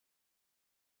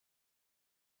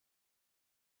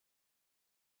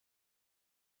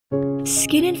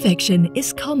Skin infection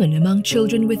is common among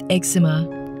children with eczema.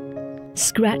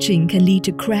 Scratching can lead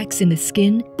to cracks in the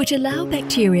skin which allow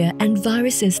bacteria and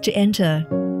viruses to enter.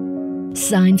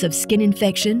 Signs of skin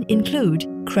infection include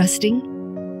crusting,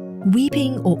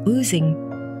 weeping or oozing,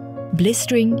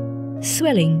 blistering,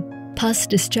 swelling, pus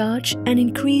discharge, and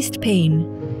increased pain.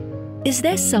 Is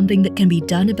there something that can be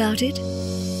done about it?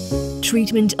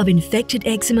 Treatment of infected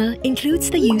eczema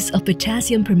includes the use of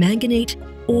potassium permanganate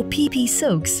or PP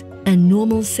soaks and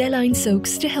normal saline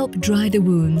soaks to help dry the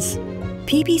wounds.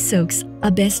 PP soaks are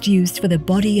best used for the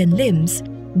body and limbs,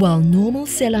 while normal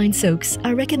saline soaks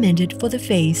are recommended for the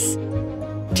face.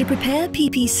 To prepare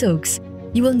PP soaks,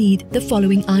 you will need the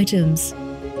following items: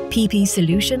 PP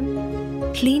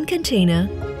solution, clean container,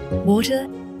 water,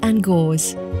 and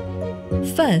gauze.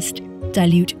 First,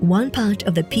 dilute 1 part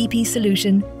of the PP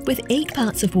solution with 8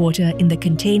 parts of water in the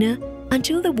container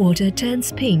until the water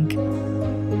turns pink.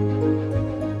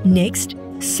 Next,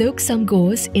 soak some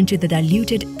gauze into the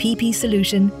diluted PP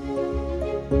solution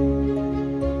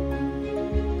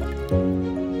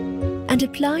and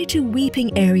apply to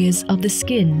weeping areas of the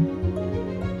skin.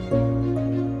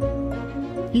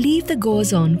 Leave the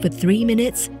gauze on for 3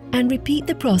 minutes and repeat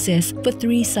the process for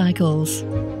 3 cycles.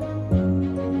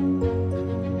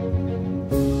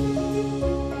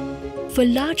 For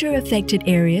larger affected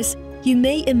areas, you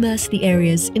may immerse the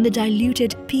areas in the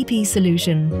diluted PP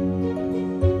solution.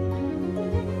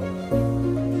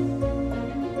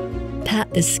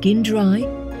 Pat the skin dry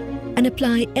and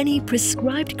apply any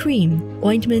prescribed cream,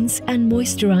 ointments, and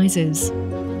moisturizers.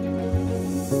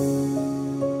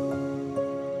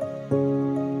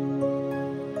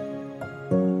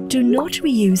 Do not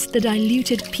reuse the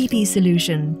diluted PP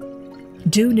solution.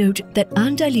 Do note that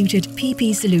undiluted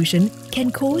PP solution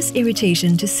can cause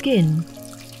irritation to skin.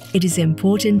 It is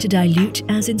important to dilute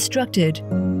as instructed.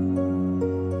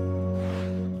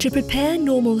 To prepare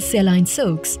normal saline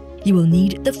soaks, you will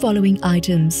need the following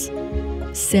items: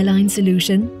 saline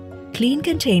solution, clean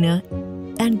container,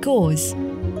 and gauze.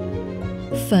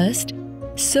 First,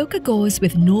 soak a gauze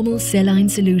with normal saline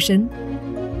solution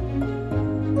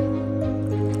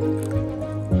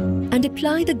and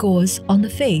apply the gauze on the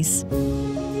face.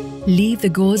 Leave the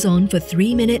gauze on for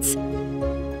 3 minutes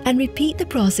and repeat the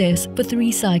process for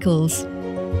 3 cycles.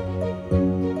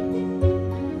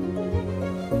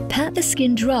 Pat the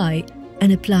skin dry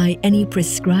and apply any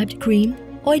prescribed cream,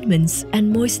 ointments,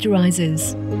 and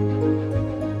moisturizers.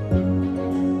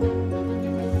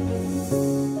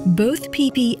 Both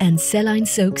PP and saline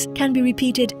soaks can be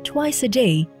repeated twice a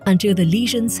day until the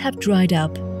lesions have dried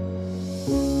up.